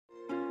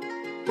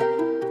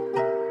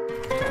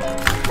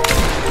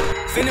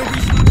finna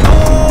reach my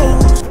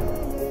goals.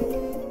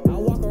 I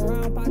walk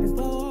around pockets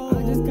full.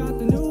 I just got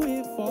the new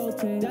hit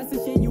 14. That's the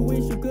shit you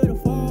wish you could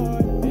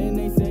afford. And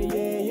they say,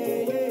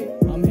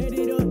 yeah. I'm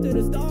headed up to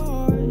the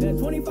stars. That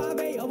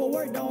 25-8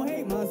 overwork, don't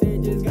hate my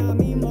shit, just got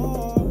me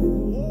more.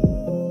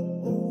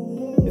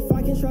 If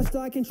I can trust her,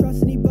 I can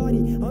trust anybody.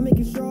 I'm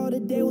making sure all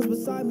the day was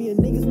beside me. And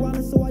niggas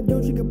wildin' so I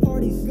don't drink at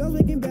parties. Girls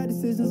making bad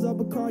decisions off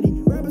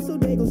Bacardi. Rapping so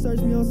they gon'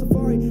 search me on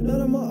Safari.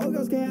 None of my old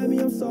girls can have me,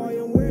 I'm sorry.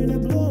 I'm wearing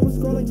that blue, I'ma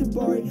scroll like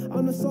Jabari.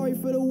 I'm not sorry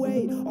for the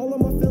wait. All of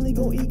my family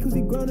gon' eat cause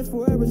we grounded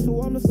forever.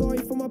 So I'm not sorry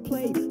for my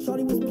plate.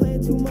 Shawty was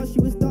playing too much, she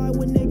was dying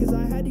with niggas.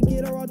 I had to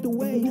get her out the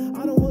way.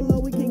 I don't want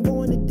love, we can't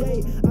go on a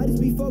date. I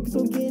just be focused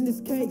on getting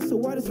this cake. So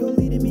why this girl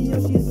leading me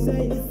up, she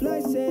say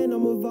flexing,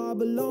 I'ma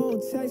vibe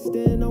alone.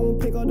 Texting, I won't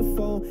pick up the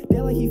phone.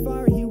 They like he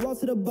fired, he raw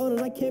to the bone.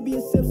 And I can't be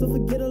a sip, so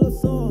forget a little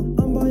song.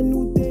 I'm buying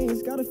new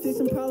things, gotta fix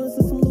some problems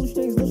and some loose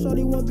things. No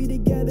shawty want be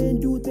together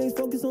and do things.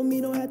 Focus on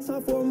me, don't have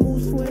time for a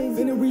mood swing.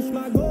 Finna reach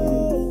my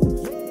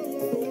goals.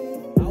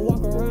 I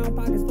walk around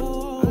pockets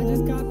full. I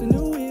just got the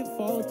new hit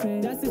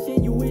 14. That's the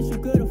shit you wish you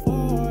could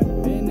afford.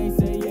 And they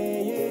say,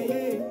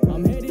 yeah.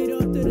 I'm headed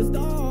up to the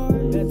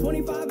stars. That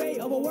 25-8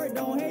 overwork,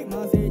 don't hate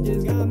my shit,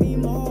 just got me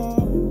more.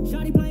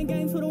 Shawty playing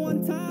games for the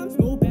one time.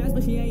 Smooth pass,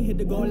 but she ain't hit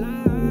the goal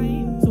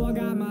line. So I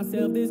got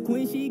myself this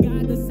queen, she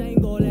got the same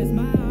goal as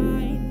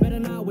mine. Better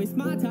not waste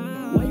my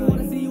time. Why you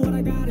wanna see what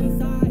I got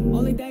inside?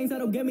 Only things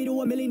that'll get me to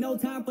 $1 million, no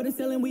time for the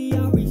ceiling, we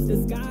all reach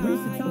the sky. Reach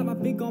the top, my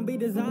feet gon' be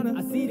designer.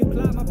 I see the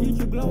clock, my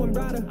future glowing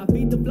brighter. I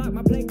feed the flock,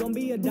 my plate gon'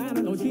 be a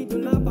diner. Don't cheat, do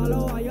not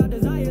follow all your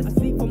desires. I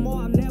seek for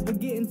more, I'm never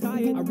getting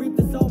tired. I reap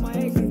the soul, my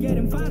actions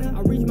getting finer.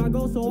 I reach my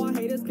goal, so our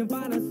haters can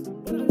find us.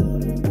 But I know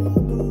they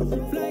gon' do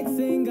shit.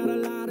 Flexing, got a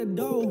lot of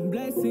dough.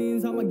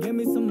 Blessings, I'ma give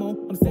me some more.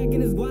 I'm stacking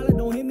this guala,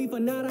 don't hit me for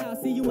nada.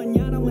 I'll see you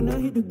mañana when I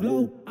hit the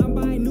glow. I'm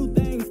buying new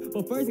things,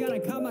 but first gotta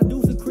cop my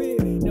deuce a crib.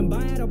 Then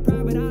buy at a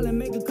private island,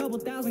 make a couple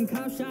thousand,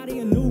 cop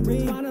shotty a new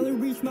ring. Finally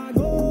reach my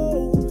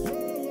goals.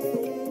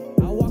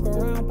 I walk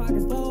around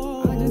pockets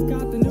full. I just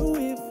got the new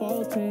hit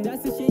 14.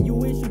 That's the shit you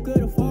wish you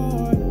could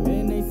afford.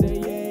 And they say,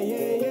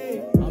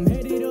 yeah. I'm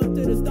headed up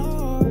to the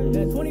stars.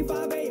 That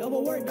 25-8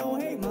 overwork,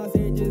 don't hate my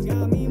shit, just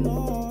got me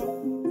more. I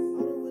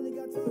don't really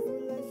got time for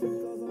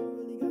relations, cause I don't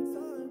really got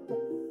time.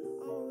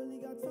 I don't really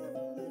got time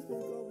for relations,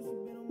 cause but she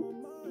been on my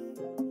mind.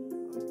 I don't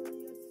really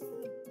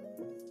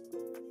got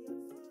time.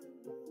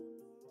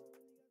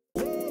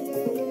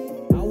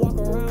 I walk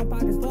around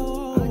pockets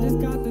full. I just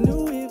got the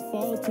new hit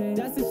 14.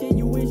 That's the shit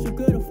you wish you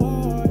could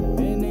afford.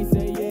 And they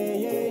say,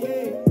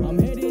 yeah. I'm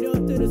headed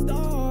up to the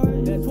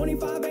stars. That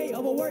 25-8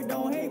 overwork,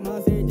 don't hate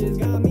my shit, just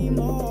got me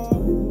more.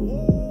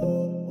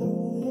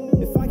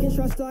 If I can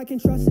trust her, I can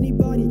trust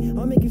anybody.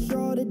 I'm making sure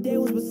all the day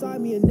was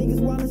beside me. And niggas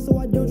wildin' so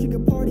I don't drink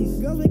at parties.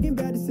 Girls making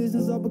bad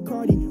decisions off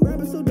Bacardi.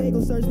 Rapping so they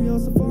gon' search me on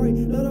Safari.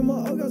 None of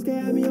my old girls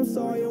can have me, I'm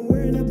sorry. I'm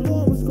wearing that blue,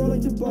 I'ma scroll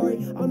like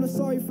Jabari. I'm not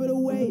sorry for the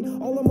wait.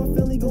 All of my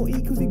family gon'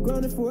 eat cause we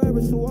grounded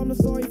forever. So I'm not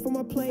sorry for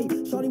my plate.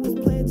 Shawty was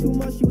playing too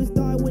much, she was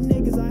dying with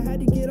niggas. I had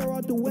to get her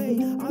out the way.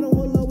 I don't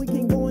want love, we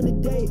can't go on a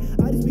date.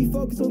 I just be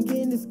focused on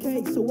getting this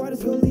cake. So why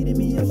this girl leading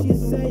me up, she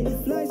say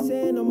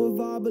flexing, I'ma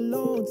vibe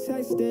alone.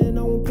 Texting,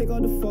 I won't pick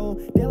up the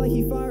phone. They like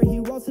he fired, he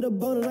raw to the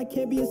bone. And I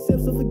can't be a sip,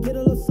 so forget a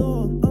little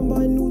song. I'm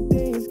buying new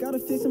things, gotta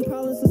fix some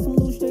problems and some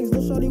loose things. No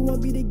shawty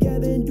want be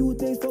together and do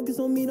things. Focus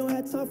on me, don't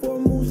have time for a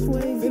mood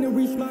swing. Finna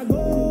reach my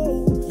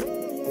goals.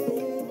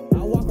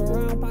 I walk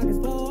around pockets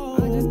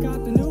full. I just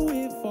got the new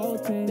hit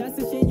 14. That's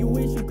the shit you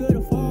wish you could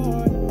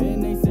afford.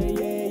 And they say,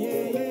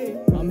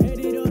 yeah. I'm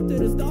headed up to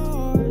the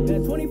stars.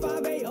 That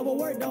 25-8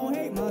 overwork, don't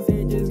hate my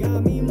shit, just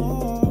got me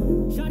more.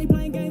 Shawty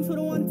playing games for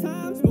the one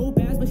time. Smooth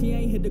pass, but she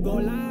ain't hit the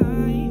goal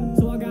line.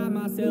 So I got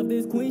myself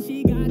this queen,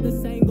 she got the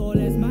same goal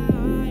as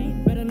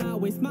mine. Better not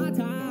waste my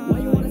time. Why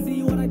you wanna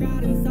see what I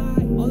got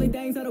inside? Only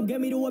things that'll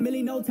get me to $1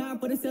 million, no time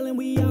for the ceiling,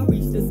 we all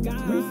reach the sky.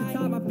 Reach the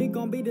top, my feet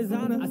gon' be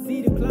designer. I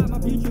see the clock, my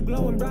future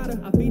glowing brighter.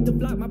 I feed the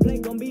flock, my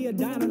plate gon' be a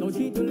diner. Don't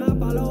cheat, do not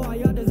follow all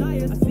your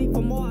desires. I seek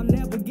for more, I'm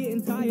never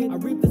getting tired. I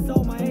reap the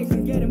soul, my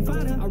actions getting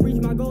finer. I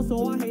reach my goal,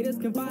 so our haters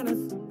can find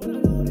us. But I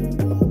know they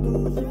gon'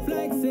 do shit.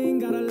 Flexing,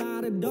 got a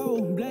lot of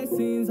dough.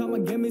 Blessings, I'ma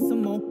give me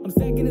some more. I'm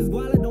stacking this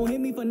guala, don't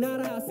hit me for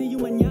nada. I'll see you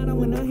mañana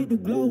when I hit the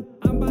glow.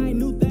 I'm buying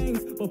new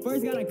things, but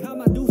first gotta cop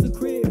my deuce a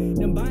crib.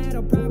 Then buy at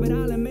a private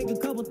island, make a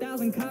couple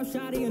thousand, cop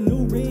shotty a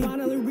new ring.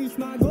 Finally reach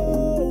my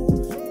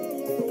goals.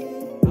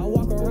 I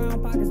walk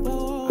around pockets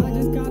full. I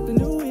just got the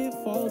new hit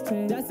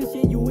 14. That's the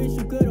shit you wish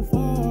you could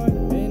afford.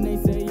 And they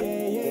say,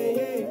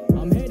 yeah.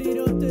 I'm headed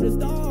up to the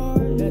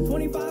stars. That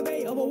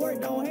 25-8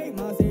 overwork, don't hate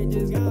my shit,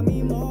 just got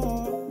me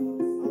more. I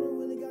don't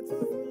really got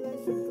time for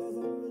relations, cause I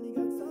don't really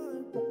got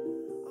time.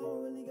 I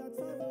don't really got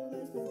time for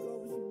relations, cause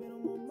but she been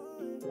on my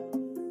mind. I don't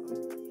really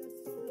got time.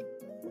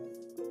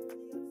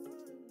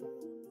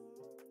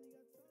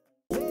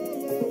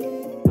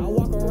 I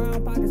walk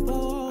around pockets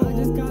full. I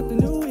just got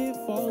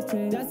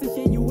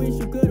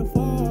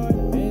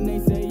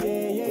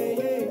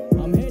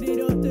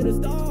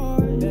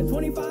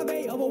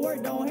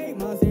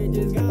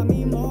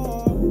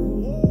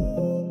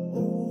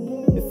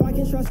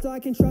trust her, I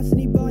can trust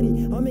anybody.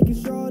 I'm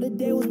making sure all the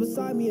day was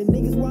beside me. And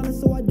niggas wildin'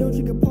 so I don't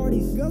drink at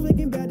parties. Girls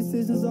making bad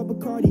decisions off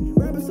Bacardi.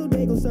 Rapping so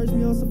they gon' search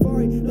me on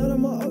Safari. None of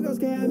my old girls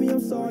can have me, I'm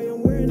sorry.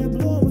 I'm wearing that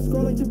blue, I'ma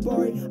scroll like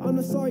Jabari. I'm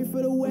not sorry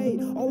for the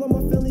wait. All of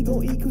my family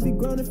gon' eat cause we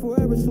grounded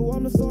forever. So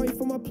I'm not sorry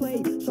for my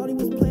plate. Shawty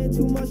was playing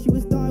too much, she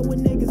was dying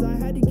with niggas. I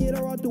had to get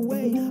her out the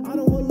way. I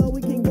don't want love,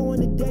 we can't go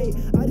on a date.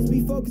 I just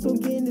be focused on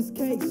getting this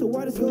cake. So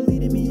why this girl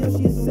leading me up,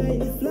 she say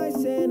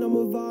flexing,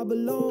 I'ma vibe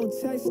alone.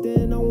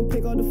 Texting, I won't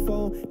pick up the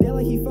phone. They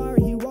like he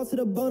fired, he raw to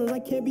the bone. And I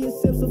can't be a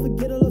sip, so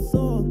forget a little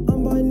song.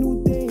 I'm buying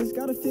new things,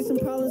 gotta fix some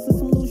problems and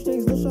some loose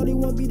things. No shawty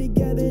want be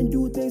together and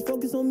do things.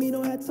 Focus on me,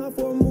 don't have time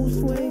for a mood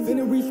swing.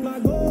 Finna reach my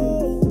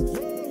goals.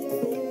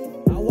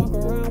 I walk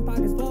around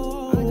pockets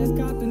full. I just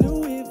copped a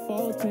new hit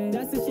 14.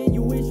 That's the shit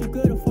you wish you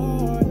could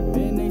afford.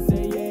 And they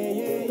say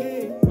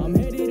yeah. I'm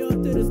headed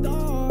up to the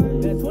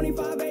stars. That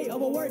 25-8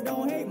 overwork,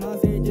 don't hate my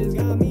shit, just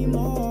got me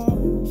more.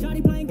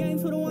 Shawty playing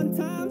games for the one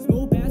time.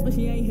 Smooth pass, but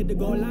she ain't hit the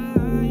goal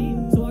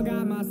line. So I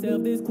got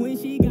myself this queen,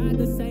 she got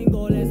the same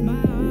goal as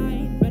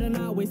mine. Better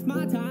not waste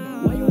my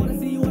time. Why you wanna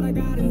see what I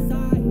got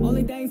inside?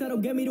 Only things that'll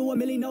get me to $1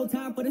 million, no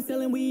time for the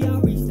ceiling, we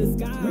all reach the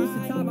sky. Reach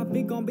the top, my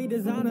feet gon' be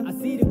designer. I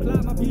see the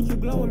clock, my future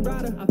glowing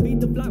brighter. I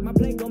feed the flock, my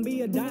plate gon'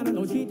 be a diner.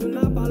 Don't cheat, do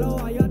not follow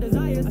all your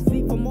desires. I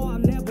seek for more,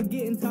 I'm never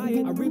getting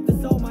tired. I reap the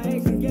soul, my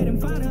actions getting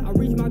finer. I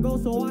reach my goal,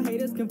 so our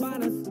haters can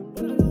find us.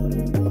 But I know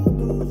they gon'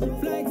 do shit.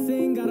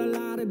 Flexing, got a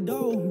lot of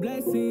dough.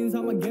 Blessings,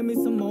 I'ma give me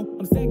some more.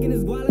 I'm stacking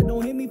this wallet,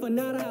 don't hit me for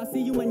nada. I'll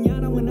see you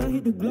mañana when I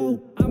hit the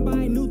glow. I'm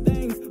buying new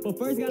things, but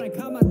first gotta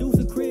cop my deuce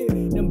a crib.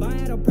 Then buy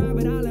at a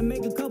private island,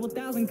 make a couple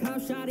thousand, cop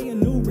shotty a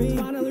new ring.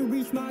 Finally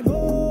reach my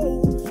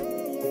goals.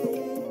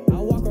 I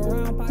walk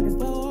around pockets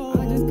full.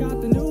 I just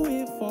copped a new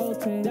hit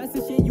 14. That's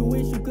the shit you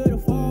wish you could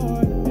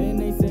afford. And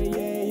they say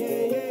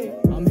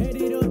yeah. I'm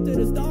headed up to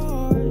the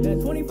stars. That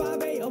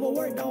 25-8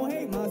 overwork, don't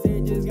hate my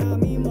shit, just got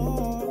me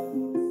more. I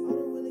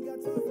don't really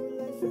got time for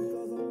relations, cause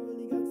I don't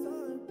really got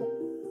time.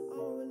 I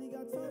don't really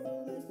got time for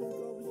relations,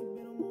 cause but she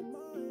been on my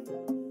mind. I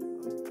don't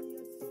really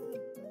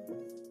got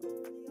time.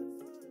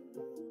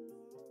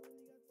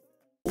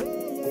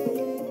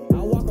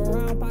 I walk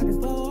around pockets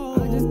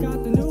full. I just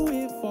copped a new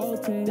hit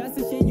 14. That's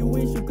the shit you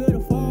wish you could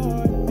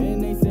afford.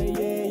 And they say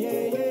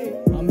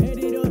yeah. I'm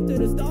headed up to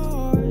the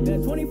stars.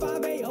 That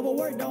 25-8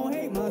 overwork, don't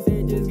hate my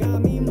shit, just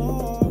got me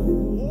more.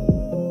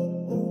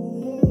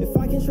 If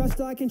I can trust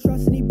her, I can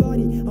trust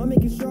anybody. I'm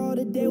making sure all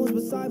the day was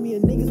beside me.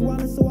 And niggas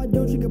wildin' so I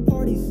don't drink at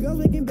parties. Girls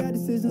making bad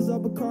decisions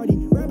off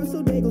Bacardi. Rapping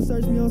so they gon'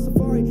 search me on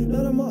Safari.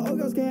 None of my old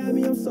girls can have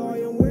me, I'm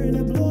sorry. I'm wearing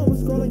that blue, I'ma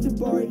scroll like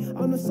Jabari.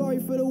 I'm not sorry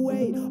for the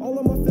wait. All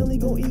of my family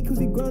gon' eat cause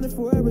we grounded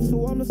forever.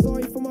 So I'm not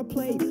sorry for my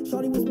plate.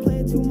 Shawty was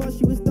playing too much,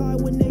 she was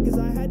dying with niggas.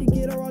 I had to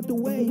get her out the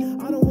way.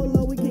 I don't want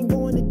love, we can't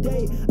go on a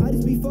date. I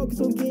just be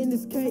focused on getting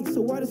this cake.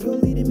 So why this girl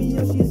leading me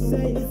up, she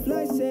say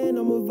flexing,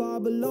 I'ma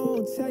vibe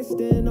alone.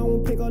 Texting, I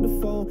won't pick up the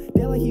phone.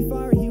 They like he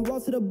fired, he raw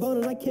to the bone.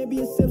 And I can't be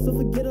a sip, so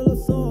forget a little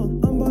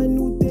song. I'm buying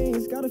new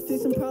things, gotta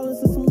fix some problems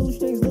and some loose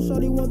things. No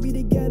shawty want be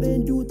together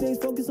and do things.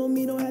 Focus on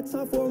me, don't have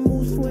time for a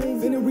mood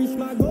swing. Finna reach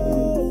my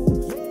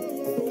goals.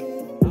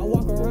 I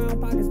walk around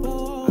pockets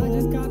full. I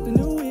just copped a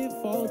new hit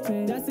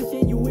 14. That's the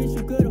shit you wish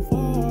you could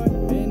afford.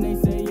 And they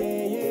say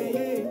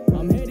yeah.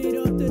 I'm headed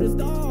up to the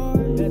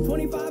stars. That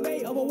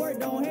 25-8 overwork,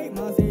 don't hate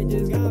my shit,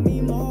 just got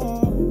me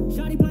more.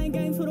 Shawty playing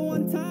games for the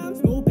one time.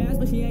 Smooth pass,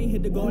 but she ain't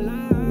hit the goal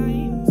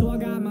line. So I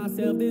got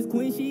myself this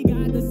queen, she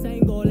got the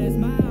same goal as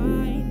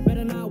mine.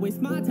 Better not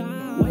waste my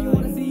time. Why you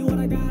wanna see what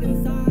I got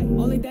inside?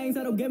 Only things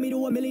that'll get me to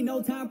 $1 million,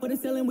 no time for the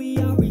ceiling, we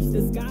all reach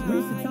the sky.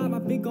 Reach the top, my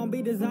feet gon'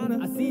 be designer.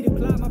 I see the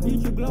clock, my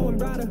future glowing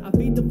brighter. I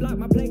feed the flock,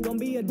 my plate gon'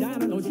 be a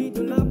diner. Don't cheat,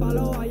 do not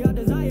follow all your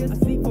desires. I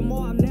seek for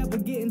more, I'm never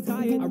getting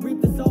tired. I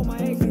reap the soul, my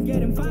actions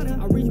getting finer.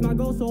 I reach my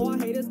goal, so our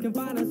haters can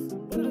find us.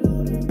 But I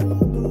know they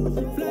gon' do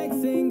shit.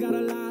 Flexing, got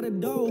a lot of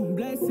dough.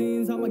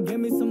 Blessings, I'ma give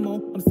me some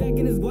more. I'm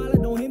stacking this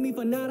wallet, don't hit me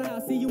for nada.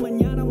 I'll see you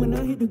mañana when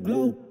I hit the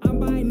glow. I'm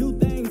buying new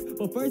things,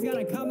 but first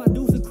gotta cop my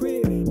deuce a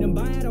crib. Then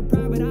buy at a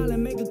private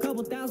island, make a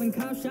couple thousand,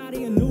 cop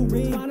shotty a new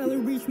ring. Finally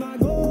reach my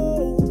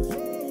goals.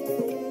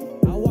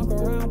 I walk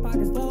around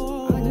pockets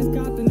full. I just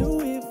copped a new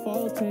hit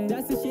 14.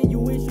 That's the shit you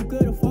wish you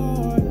could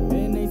afford.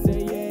 And they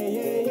say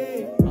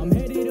yeah. I'm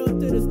headed up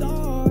to the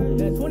stars.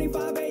 That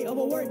 25-8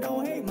 overwork,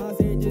 don't hate my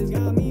shit, just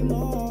got me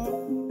more. I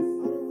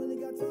don't really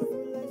got time for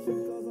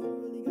relations, cause I don't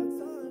really got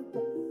time.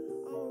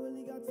 I don't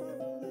really got time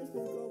for relations,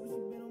 cause but she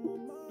been on my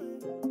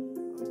mind. I don't really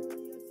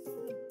got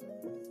time.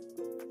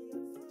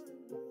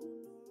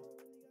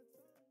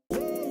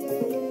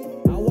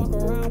 I walk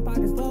around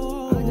pockets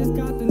full. I just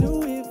copped a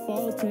new hit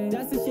 14.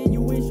 That's the shit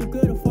you wish you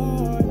could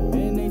afford.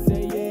 And they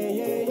say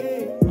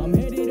yeah. I'm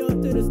headed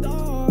up to the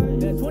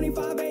stars. That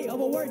 25-8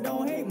 overwork,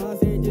 don't hate my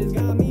shit, just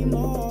got me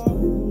more.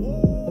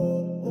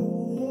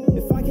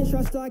 If I can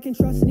trust her, I can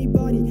trust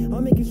anybody.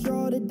 I'm making sure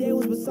all the day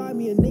was beside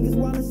me. And niggas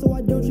wildin' so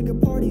I don't drink at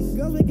parties.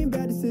 Girls making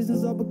bad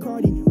decisions off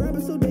Bacardi.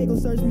 Rapping so they gon'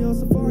 search me on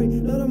Safari.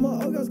 None of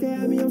my old girls can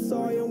have me, I'm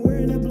sorry. I'm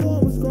wearing that blue,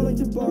 I'ma scroll like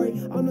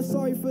Jabari. I'm not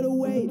sorry for the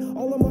wait.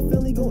 All of my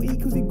family gon'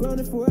 eat cause we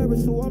grounded forever.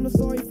 So I'm not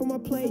sorry for my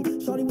plate.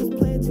 Shawty was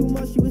playing too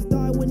much, she was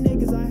dying with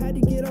niggas. I had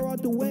to get her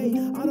out the way.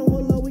 I don't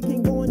want love, we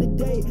can't go on a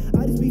date.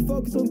 I just be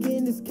focused on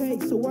getting this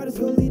cake. So why this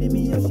girl leading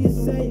me up, she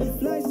say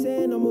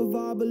flexing, I'ma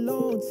vibe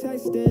alone.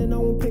 Texting, I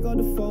won't pick up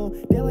the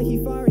phone. They like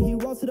he fired, he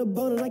raw to the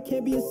bone. And I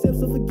can't be a sip,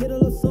 so forget a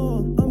little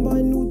song. I'm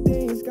buying new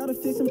things, gotta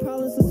fix some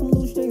problems and some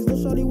loose things. No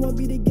shawty want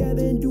be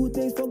together and do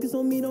things. Focus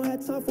on me, don't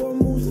have time for a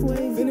mood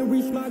swing. Finna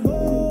reach my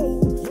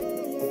goals.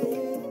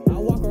 I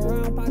walk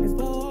around pockets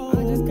full.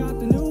 I just got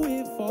the new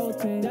hit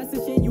 14. That's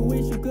the shit you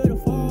wish you could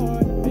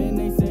afford. And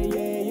they say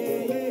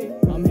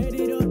yeah. I'm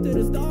headed up to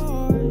the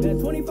stars. That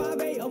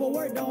 25-8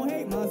 overwork, don't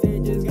hate my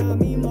shit, just got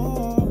me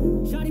more.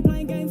 Shawty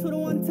playing games for the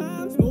one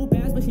time. Smooth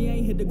pass, but she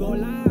ain't hit the goal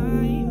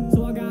line.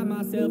 So I got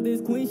myself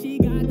this queen, she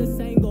got the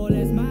same goal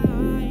as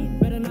mine.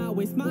 Better not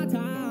waste my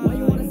time. Why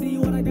you wanna see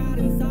what I got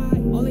inside?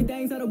 Only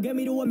things that'll get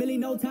me to $1 million,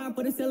 no time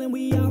for the ceiling,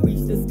 we all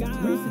reach the sky.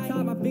 Reach the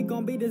top, my feet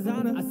gon' be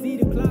designer. I see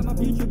the clock, my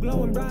future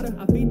glowing brighter.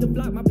 I feed the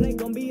flock, my plate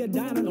gon' be a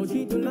diner. Don't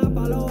cheat, do not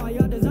follow all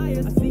your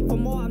desires. I seek for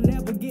more, I'm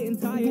never getting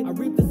tired. I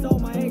reap the soul,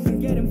 my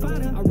actions getting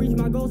finer. I reach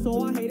my goal,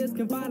 so our haters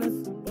can find us.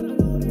 But I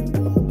know they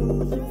gon'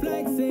 do shit.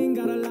 Flexing,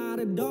 got a lot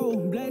of dough.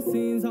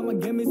 Blessings, I'ma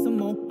give me some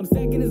more. I'm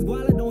stacking this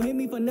guala, don't hit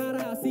me for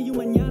nada. I'll see you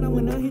mañana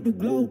when I hit the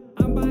glow.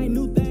 I'm buying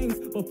new things,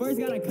 but first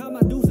gotta cop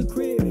my deuce a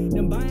crib.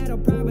 Then buy at a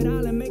private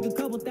island, make a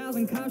couple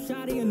thousand, cop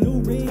shotty a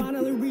new ring.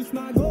 Finally reach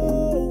my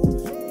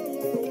goals.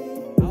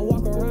 I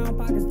walk around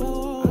pockets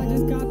full. I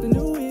just got the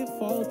new hit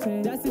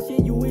 14. That's the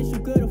shit you wish you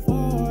could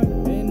afford.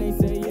 And they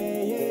say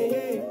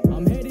yeah.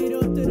 I'm headed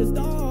up to the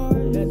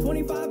stars. That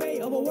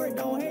 25-8 overwork,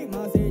 don't hate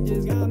my shit,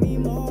 just got me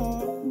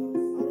more. I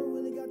don't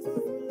really got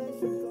time for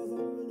relations, cause I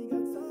don't really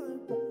got time.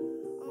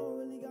 I don't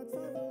really got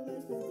time for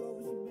relations, cause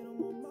but she been on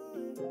my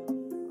mind. I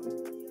don't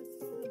really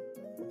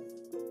got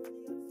time.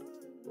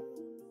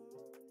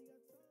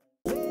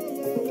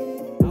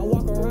 I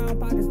walk around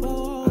pockets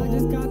full. I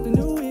just got the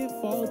new hit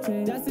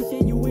 14. That's the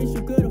shit you wish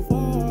you could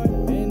afford.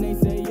 And they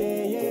say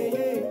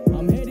yeah.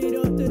 I'm headed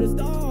up to the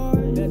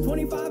stars. That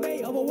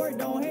 25-8 overwork,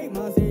 don't hate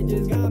my shit,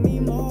 just got me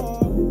more.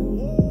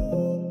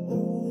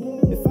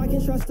 If I can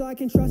trust her, I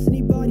can trust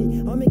anybody.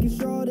 I'm making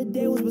sure all the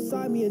day was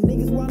beside me. And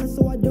niggas wildin'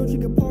 so I don't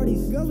drink at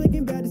parties. Girls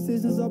making bad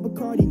decisions off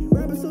Bacardi.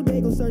 Rapping so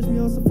they gon' search me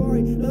on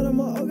Safari. None of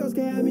my old girls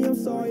can have me, I'm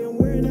sorry. I'm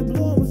wearing that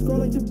blue, I'ma scroll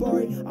like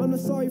Jabari. I'm not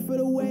sorry for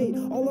the wait.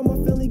 All of my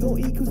family gon'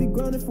 eat cause we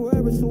grounded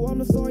forever. So I'm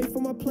not sorry for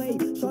my plate.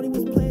 Shawty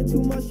was playing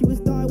too much, she was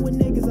dying with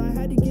niggas. I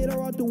had to get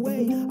her out the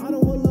way. I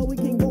don't want love, we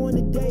can't go on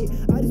a date.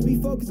 I just be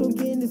focused on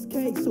getting this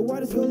cake. So why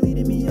this girl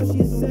leading me up,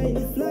 she say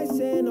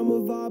flexing, I'ma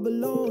vibe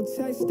alone.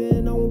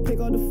 Texting, I won't pick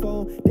up the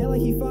phone. They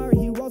like he fired,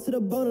 he raw to the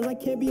bone. And I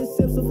can't be a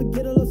sip, so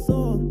forget a little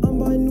song. I'm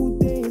buying new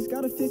things,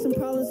 gotta fix some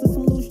problems and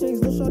some loose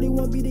things. No shawty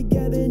want be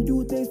together and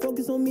do things.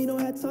 Focus on me, don't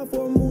have time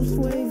for a mood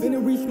swing.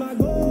 Finna reach my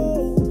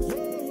goals.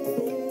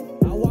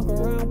 I walk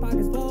around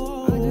pockets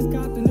full. I just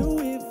got the new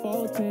hit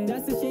 14.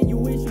 That's the shit you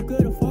wish you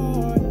could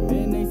afford.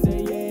 And they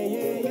say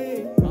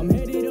yeah. I'm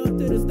headed up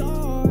to the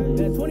stars.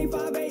 That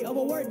 25-8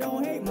 overwork,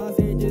 don't hate my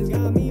shit, just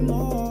got me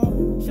more.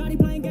 Shawty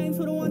playing games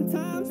for the one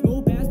time.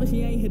 Smooth pass, but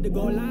she ain't hit the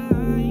goal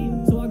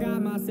line. So I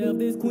got myself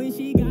this queen,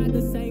 she got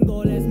the same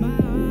goal as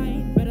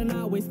mine. Better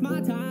not waste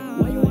my time.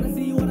 Why you wanna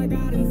see what I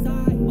got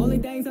inside? Only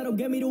things that'll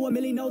get me to $1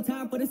 million, no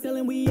time for the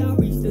ceiling, we all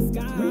reach the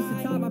sky. Reach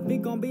the top, my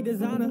feet gon' be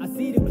designer. I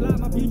see the clock,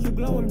 my future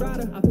glowing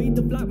brighter. I feed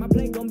the flock, my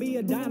plate gon' be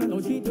a diner.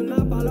 Don't cheat, do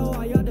not follow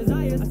all your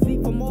desires. I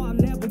seek for more, I'm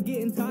never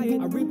getting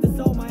tired. I reap the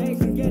soul, my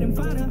actions getting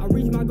finer. I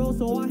reach my goal,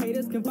 so our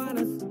haters can find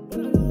us. But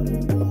I know they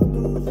gon'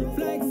 do shit.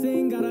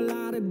 Flexing, got a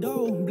lot of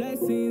dough.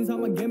 Blessings,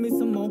 I'ma give me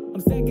some more.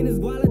 I'm stacking this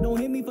guala, don't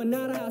hit me for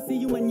nada. I'll see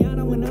you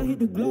mañana when I hit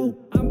the glow.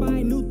 I'm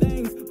buying new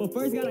things, but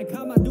first gotta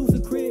cop my deuce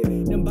a crib.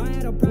 Then buy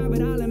at a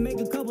private island, make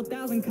a couple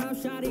thousand, cop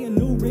shotty a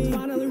new ring.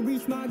 Finally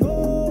reach my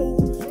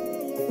goals.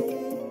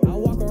 I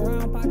walk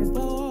around pockets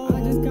full.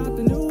 I just got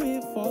the new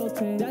hit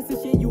 14. That's the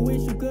shit you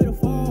wish you could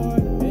afford.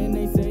 And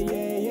they say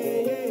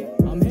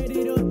yeah. I'm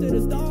headed up to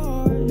the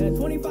stars. That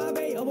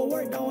 25-8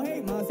 overwork, don't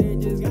hate my shit,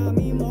 just got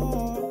me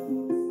more. I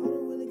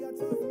don't really got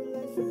time for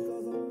relations, cause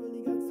I don't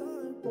really got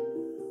time.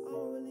 I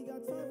don't really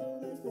got time for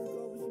relations, cause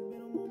but she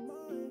been on my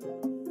mind. I don't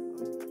really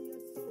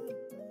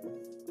got time.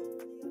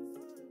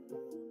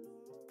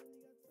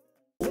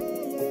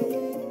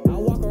 I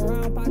walk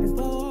around pockets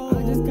full.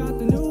 I just got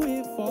the new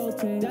hit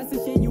 14. That's the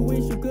shit you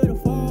wish you could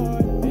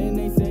afford. And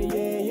they say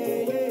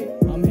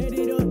yeah. I'm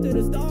headed up to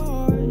the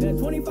stars. That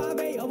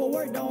 25-8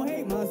 overwork, don't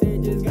hate my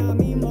shit, just got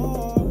me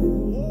more.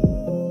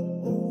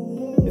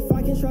 If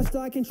I can trust her,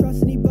 I can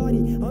trust anybody.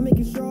 I'm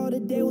making sure all the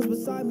day was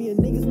beside me. And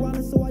niggas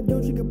wildin' so I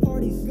don't drink at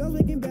parties. Girls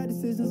making bad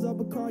decisions off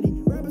Bacardi.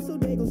 Rapping so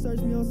they gon' search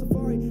me on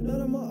Safari.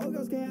 None of my old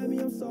girls can have me,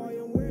 I'm sorry.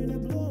 I'm wearing that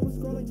blue, I'ma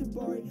scroll like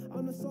Jabari.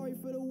 I'm not sorry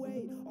for the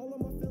wait. All of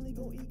my family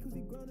gon' eat cause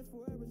we grounded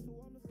forever. So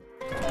I'm not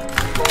sorry.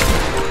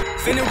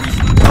 Finna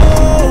reach